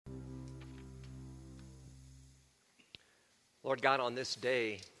Lord God, on this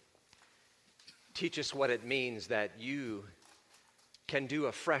day, teach us what it means that you can do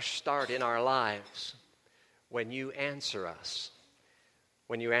a fresh start in our lives when you answer us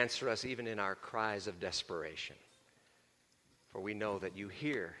even in our cries of desperation. For we know that you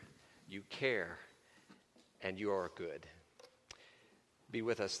hear, you care, and you are good. Be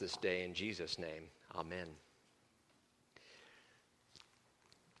with us this day in Jesus' name. Amen.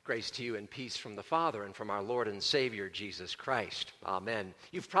 Grace to you and peace from the Father and from our Lord and Savior, Jesus Christ. Amen.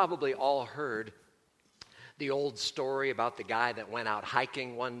 You've probably all heard the old story about the guy that went out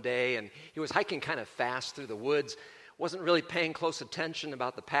hiking one day, and he was hiking kind of fast through the woods, wasn't really paying close attention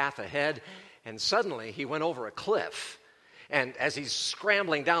about the path ahead, and suddenly he went over a cliff. And as he's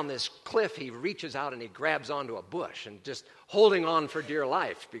scrambling down this cliff, he reaches out and he grabs onto a bush and just holding on for dear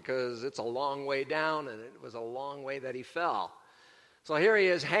life because it's a long way down and it was a long way that he fell. So here he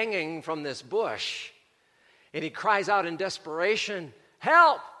is hanging from this bush, and he cries out in desperation,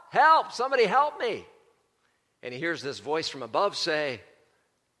 "Help! Help! Somebody help me!" And he hears this voice from above say,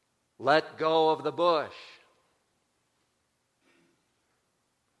 "Let go of the bush."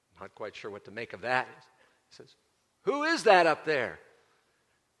 Not quite sure what to make of that. He says, "Who is that up there?"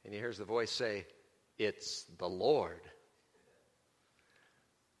 And he hears the voice say, "It's the Lord."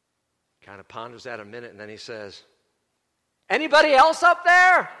 Kind of ponders that a minute, and then he says, "Anybody else up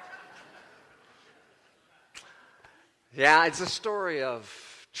there?" Yeah, it's a story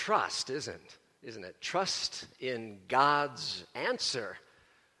of trust, isn't it? Trust in God's answer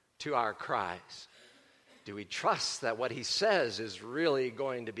to our cries. Do we trust that what he says is really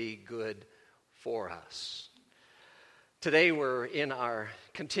going to be good for us? Today we're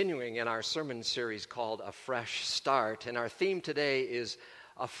continuing in our sermon series called A Fresh Start, and our theme today is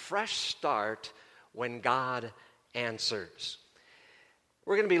a fresh start when God answers.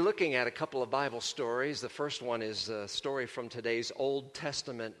 We're going to be looking at a couple of Bible stories. The first one is a story from today's Old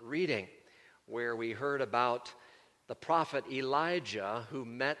Testament reading, where we heard about the prophet Elijah, who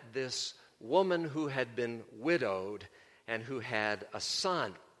met this woman who had been widowed and who had a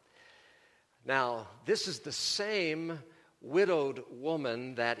son. Now, this is the same widowed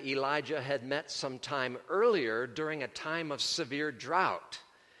woman that Elijah had met some time earlier during a time of severe drought.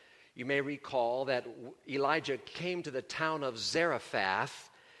 You may recall that Elijah came to the town of Zarephath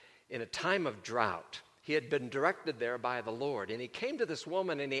in a time of drought. He had been directed there by the Lord. And he came to this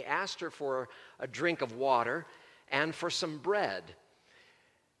woman and he asked her for a drink of water and for some bread.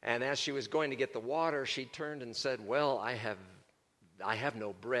 And as she was going to get the water, she turned and said, "Well, I have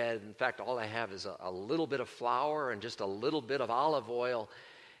no bread. In fact, all I have is a little bit of flour and just a little bit of olive oil.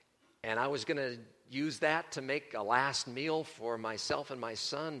 And I was going to use that to make a last meal for myself and my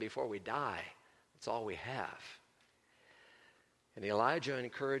son before we die. That's all we have." And Elijah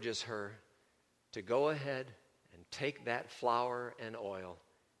encourages her to go ahead and take that flour and oil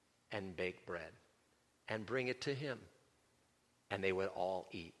and bake bread and bring it to him. And they would all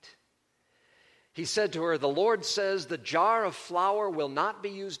eat. He said to her, "The Lord says, the jar of flour will not be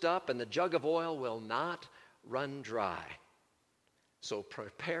used up and the jug of oil will not run dry. So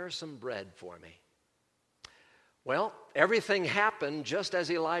prepare some bread for me." Well, everything happened just as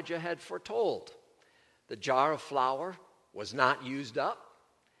Elijah had foretold. The jar of flour was not used up,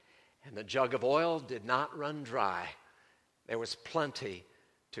 and the jug of oil did not run dry. There was plenty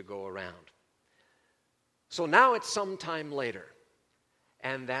to go around. So now it's some time later,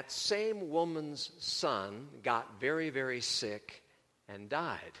 and that same woman's son got very, very sick and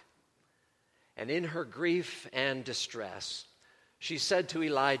died. And in her grief and distress, she said to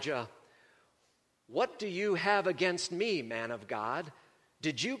Elijah, "What do you have against me, man of God?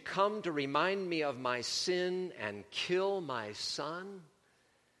 Did you come to remind me of my sin and kill my son?"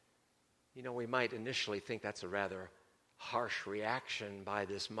 You know, we might initially think that's a rather harsh reaction by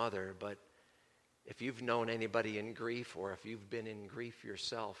this mother, but if you've known anybody in grief, or if you've been in grief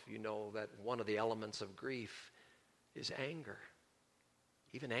yourself, you know that one of the elements of grief is anger.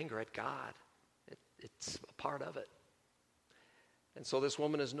 Even anger at God. It's a part of it. And so this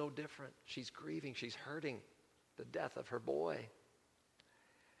woman is no different. She's grieving, she's hurting the death of her boy.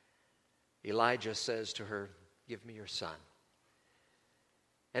 Elijah says to her, "Give me your son."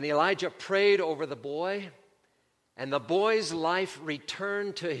 And Elijah prayed over the boy, and the boy's life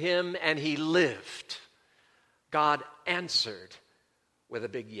returned to him, and he lived. God answered with a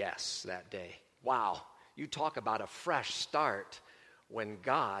big yes that day. Wow, you talk about a fresh start when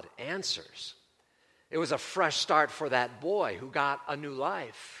God answers. It was a fresh start for that boy who got a new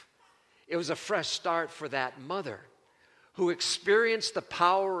life. It was a fresh start for that mother who experienced the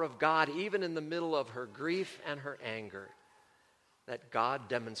power of God even in the middle of her grief and her anger, that God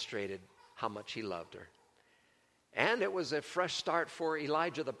demonstrated how much he loved her. And it was a fresh start for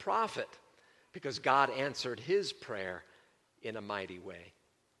Elijah the prophet, because God answered his prayer in a mighty way.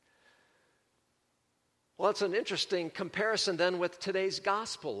 Well, it's an interesting comparison then with today's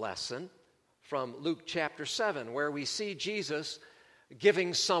gospel lesson from Luke chapter 7, where we see Jesus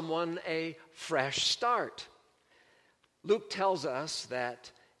giving someone a fresh start. Luke tells us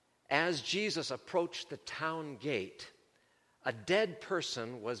that as Jesus approached the town gate, a dead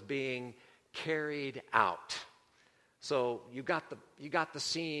person was being carried out. So you got the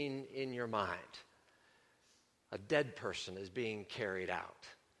scene in your mind. A dead person is being carried out.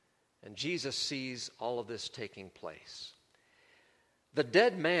 And Jesus sees all of this taking place. The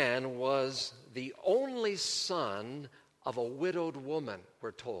dead man was the only son of a widowed woman,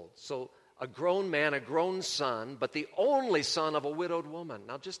 we're told. So a grown man, a grown son, but the only son of a widowed woman.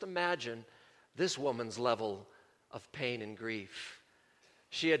 Now just imagine this woman's level of pain and grief.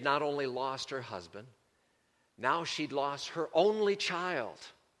 She had not only lost her husband, now she'd lost her only child,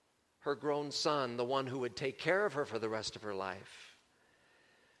 her grown son, the one who would take care of her for the rest of her life.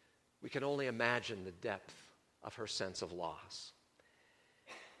 We can only imagine the depth of her sense of loss.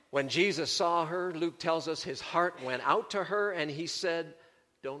 When Jesus saw her, Luke tells us his heart went out to her and he said,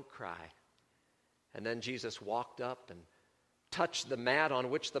 "Don't cry." And then Jesus walked up and touched the mat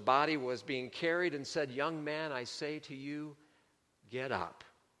on which the body was being carried and said, "Young man, I say to you, get up."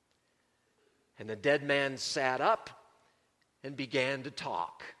 And the dead man sat up and began to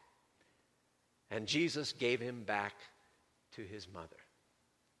talk. And Jesus gave him back to his mother.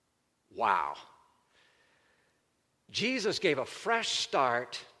 Wow. Jesus gave a fresh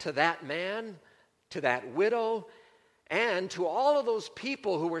start to that man, to that widow, and to all of those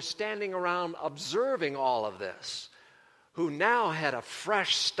people who were standing around observing all of this, who now had a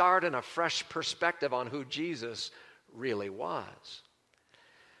fresh start and a fresh perspective on who Jesus really was.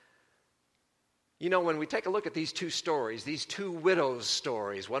 You know, when we take a look at these two stories, these two widows'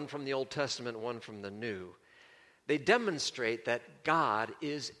 stories, one from the Old Testament, one from the New, they demonstrate that God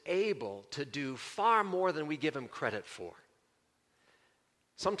is able to do far more than we give him credit for.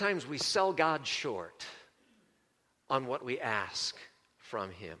 Sometimes we sell God short on what we ask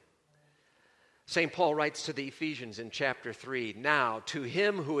from him. St. Paul writes to the Ephesians in chapter 3, "Now to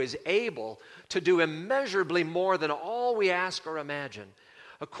him who is able to do immeasurably more than all we ask or imagine,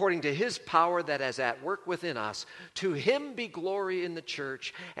 according to his power that is at work within us, to him be glory in the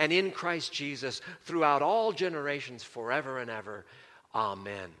church and in Christ Jesus throughout all generations forever and ever.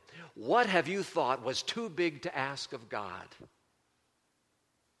 Amen." What have you thought was too big to ask of God?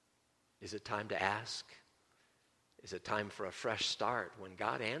 Is it time to ask? Is it time for a fresh start when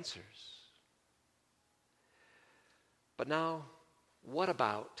God answers? But now, what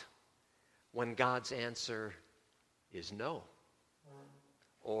about when God's answer is no?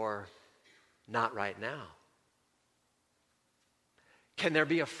 Or not right now? Can there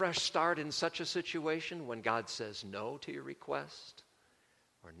be a fresh start in such a situation when God says no to your request?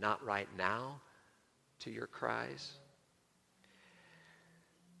 Or not right now to your cries?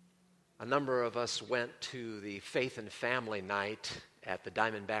 A number of us went to the Faith and Family Night at the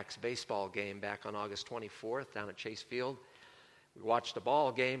Diamondbacks baseball game back on August 24th down at Chase Field. We watched a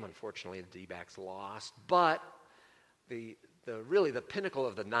ball game. Unfortunately, the D-backs lost. But the pinnacle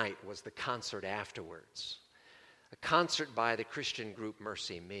of the night was the concert afterwards. A concert by the Christian group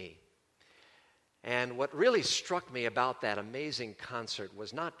Mercy Me. And what really struck me about that amazing concert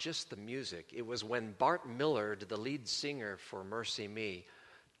was not just the music. It was when Bart Millard, the lead singer for Mercy Me,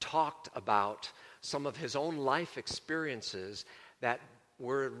 talked about some of his own life experiences that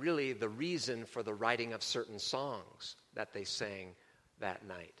were really the reason for the writing of certain songs that they sang that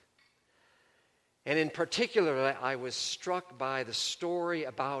night. And in particular, I was struck by the story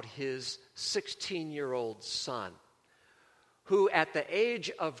about his 16-year-old son, who at the age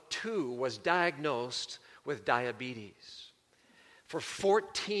of 2 was diagnosed with diabetes. For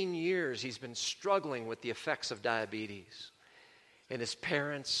 14 years, he's been struggling with the effects of diabetes. And his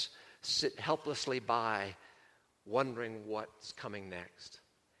parents sit helplessly by, wondering what's coming next.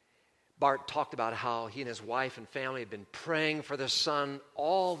 Bart talked about how he and his wife and family had been praying for their son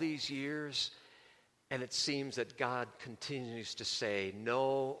all these years, and it seems that God continues to say,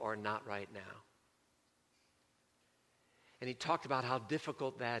 no or not right now. And he talked about how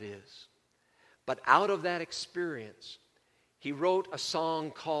difficult that is. But out of that experience, he wrote a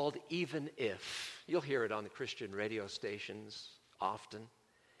song called Even If. You'll hear it on the Christian radio stations often.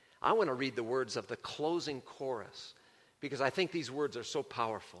 I want to read the words of the closing chorus because I think these words are so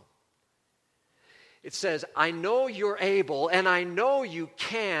powerful. It says, "I know you're able and I know you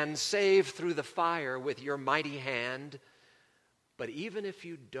can save through the fire with your mighty hand. But even if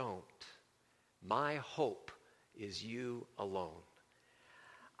you don't, my hope is you alone.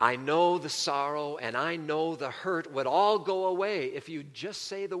 I know the sorrow and I know the hurt would all go away if you just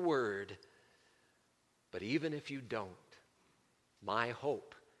say the word. But even if you don't, my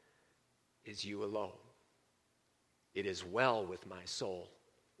hope is you alone. It is well with my soul.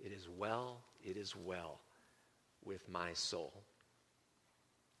 It is well with my soul.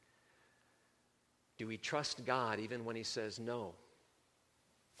 Do we trust God even when he says no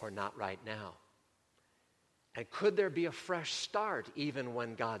or not right now? And could there be a fresh start even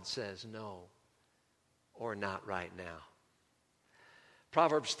when God says no or not right now?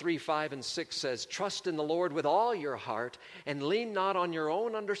 Proverbs 3, 5, and 6 says, trust in the Lord with all your heart and lean not on your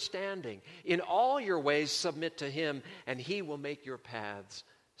own understanding. In all your ways submit to him, and he will make your paths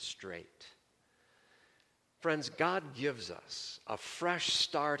straight. Friends, God gives us a fresh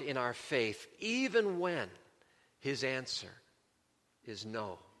start in our faith even when his answer is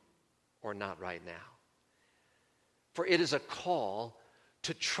no or not right now. For it is a call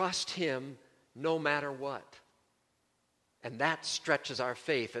to trust him no matter what. And that stretches our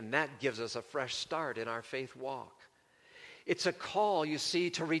faith, and that gives us a fresh start in our faith walk. It's a call, you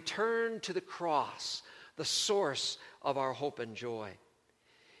see, to return to the cross, the source of our hope and joy.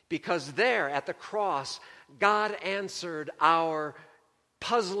 Because there at the cross, God answered our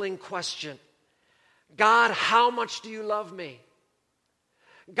puzzling question. God, how much do you love me?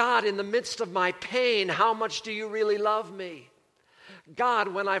 God, in the midst of my pain, how much do you really love me? God,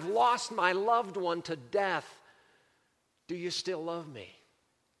 when I've lost my loved one to death, do you still love me?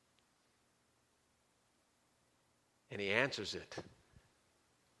 And he answers it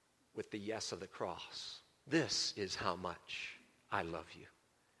with the yes of the cross. This is how much I love you.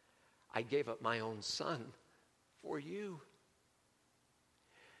 I gave up my own son for you.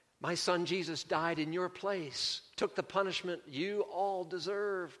 My son Jesus died in your place, took the punishment you all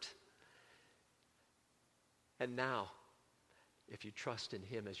deserved. And now, if you trust in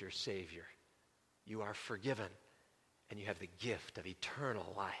him as your Savior, you are forgiven and you have the gift of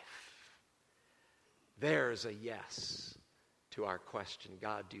eternal life. There's a yes to our question,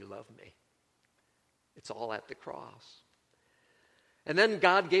 God, do you love me? It's all at the cross. And then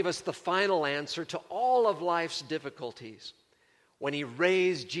God gave us the final answer to all of life's difficulties when he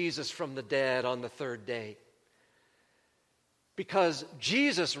raised Jesus from the dead on the third day. Because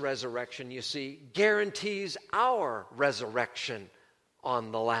Jesus' resurrection, you see, guarantees our resurrection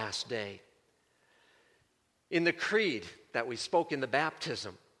on the last day. In the creed that we spoke in the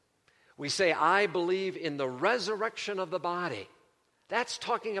baptism, we say, I believe in the resurrection of the body. That's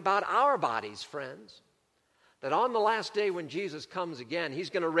talking about our bodies, friends. That on the last day when Jesus comes again, he's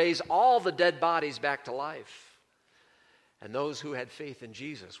going to raise all the dead bodies back to life. And those who had faith in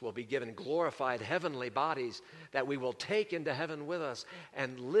Jesus will be given glorified heavenly bodies that we will take into heaven with us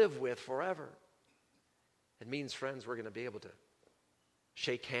and live with forever. It means, friends, we're going to be able to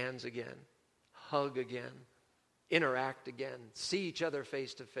shake hands again, hug again, interact again, see each other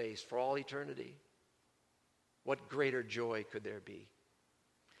face to face for all eternity. What greater joy could there be?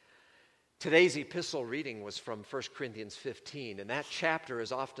 Today's epistle reading was from 1 Corinthians 15, and that chapter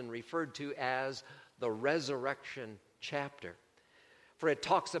is often referred to as the resurrection chapter. For it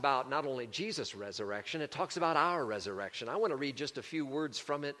talks about not only Jesus' resurrection, it talks about our resurrection. I want to read just a few words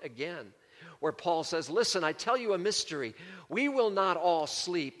from it again, where Paul says, listen, I tell you a mystery. We will not all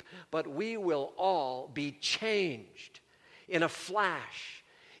sleep, but we will all be changed in a flash,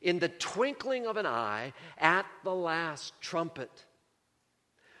 in the twinkling of an eye, at the last trumpet.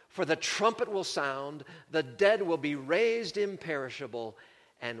 For the trumpet will sound, the dead will be raised imperishable,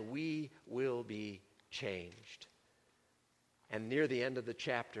 and we will be changed. And near the end of the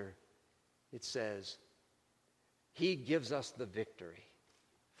chapter, it says, he gives us the victory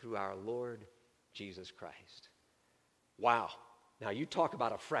through our Lord Jesus Christ. Wow. Now you talk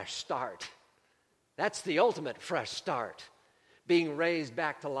about a fresh start. That's the ultimate fresh start. Being raised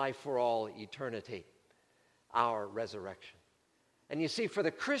back to life for all eternity. Our resurrection. And you see, for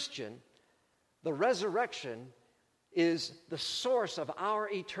the Christian, the resurrection is the source of our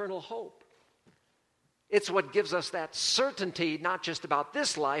eternal hope. It's what gives us that certainty, not just about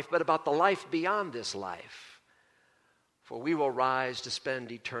this life, but about the life beyond this life. For we will rise to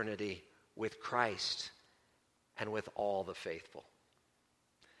spend eternity with Christ and with all the faithful.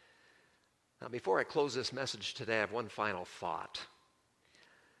 Now, before I close this message today, I have one final thought.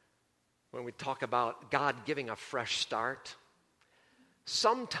 When we talk about God giving a fresh start,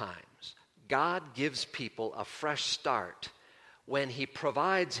 sometimes God gives people a fresh start when he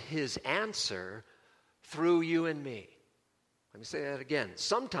provides his answer through you and me. Let me say that again.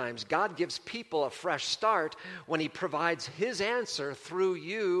 Sometimes God gives people a fresh start when he provides his answer through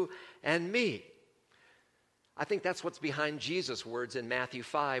you and me. I think that's what's behind Jesus' words in Matthew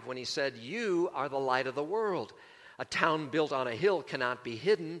 5 when he said, "You are the light of the world. A town built on a hill cannot be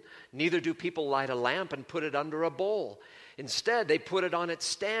hidden, neither do people light a lamp and put it under a bowl. Instead, they put it on its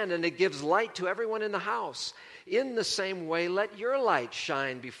stand, and it gives light to everyone in the house. In the same way, let your light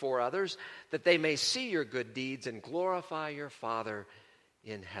shine before others, that they may see your good deeds and glorify your Father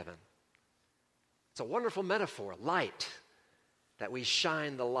in heaven." It's a wonderful metaphor, light, that we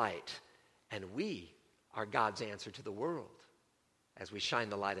shine the light, and we are God's answer to the world as we shine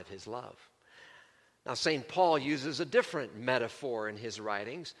the light of his love. Now, St. Paul uses a different metaphor in his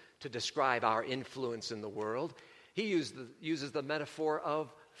writings to describe our influence in the world. He uses the metaphor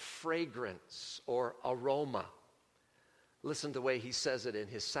of fragrance or aroma. Listen to the way he says it in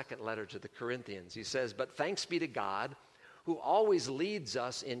his second letter to the Corinthians. He says, "But thanks be to God, who always leads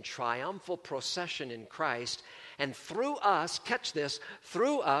us in triumphal procession in Christ, and through us," catch this,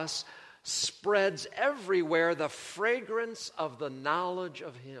 "through us spreads everywhere the fragrance of the knowledge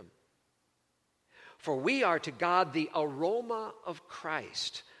of him. For we are to God the aroma of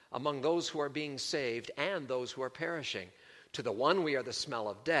Christ among those who are being saved and those who are perishing. To the one we are the smell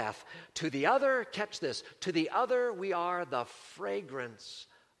of death. To the other," catch this, "to the other we are the fragrance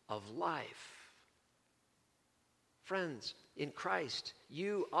of life." Friends, in Christ,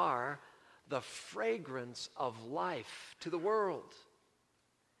 you are the fragrance of life to the world.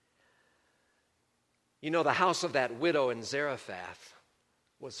 You know, the house of that widow in Zarephath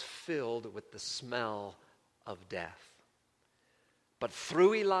was filled with the smell of death. But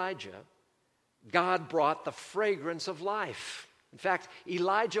through Elijah, God brought the fragrance of life. In fact,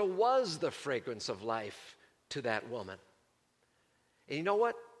 Elijah was the fragrance of life to that woman. And you know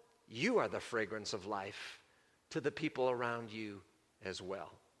what? You are the fragrance of life to the people around you as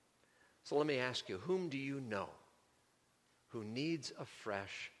well. So let me ask you, whom do you know who needs a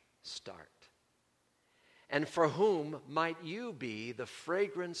fresh start? And for whom might you be the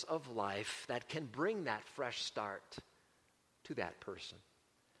fragrance of life that can bring that fresh start to that person?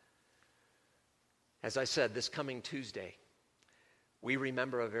 As I said, this coming Tuesday, we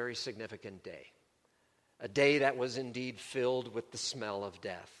remember a very significant day. A day that was indeed filled with the smell of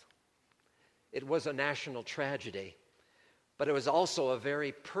death. It was a national tragedy, but it was also a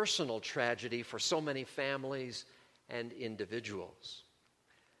very personal tragedy for so many families and individuals.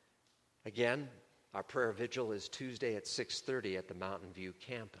 Again, our prayer vigil is Tuesday at 6:30 at the Mountain View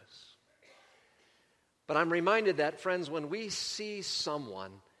campus. But I'm reminded that, friends, when we see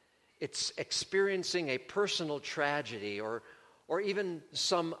someone it's experiencing a personal tragedy or even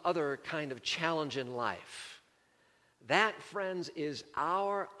some other kind of challenge in life, that, friends, is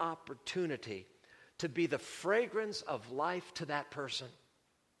our opportunity to be the fragrance of life to that person.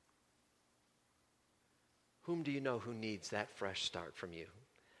 Whom do you know who needs that fresh start from you?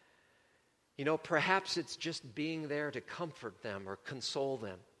 You know, perhaps it's just being there to comfort them or console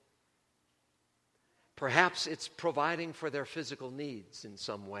them. Perhaps it's providing for their physical needs in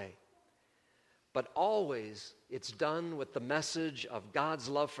some way. But always it's done with the message of God's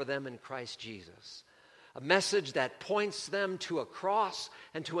love for them in Christ Jesus. A message that points them to a cross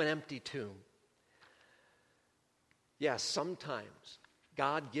and to an empty tomb. Yes, sometimes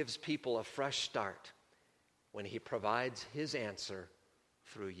God gives people a fresh start when He provides His answer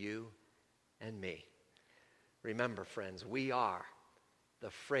through you and me. Remember, friends, we are the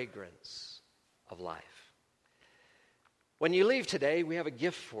fragrance of life. When you leave today, we have a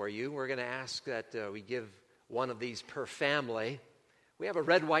gift for you. We're going to ask that we give one of these per family. We have a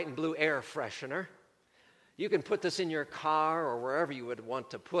red, white, and blue air freshener. You can put this in your car or wherever you would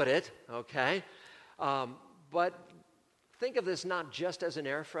want to put it, okay? But think of this not just as an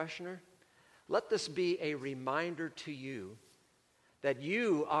air freshener. Let this be a reminder to you that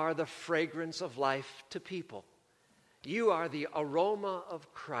you are the fragrance of life to people. You are the aroma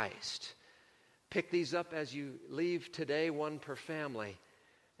of Christ. Pick these up as you leave today, one per family,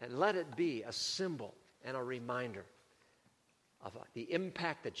 and let it be a symbol and a reminder of the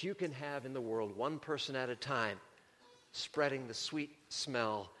impact that you can have in the world, one person at a time, spreading the sweet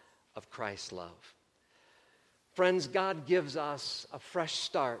smell of Christ's love. Friends, God gives us a fresh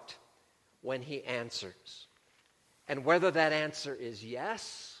start when He answers. And whether that answer is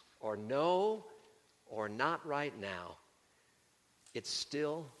yes or no or not right now, it's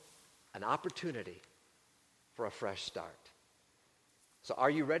still an opportunity for a fresh start. So are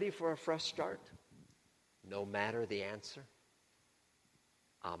you ready for a fresh start? No matter the answer?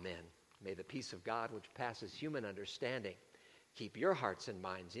 Amen. May the peace of God, which passes human understanding, keep your hearts and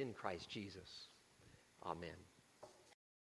minds in Christ Jesus. Amen.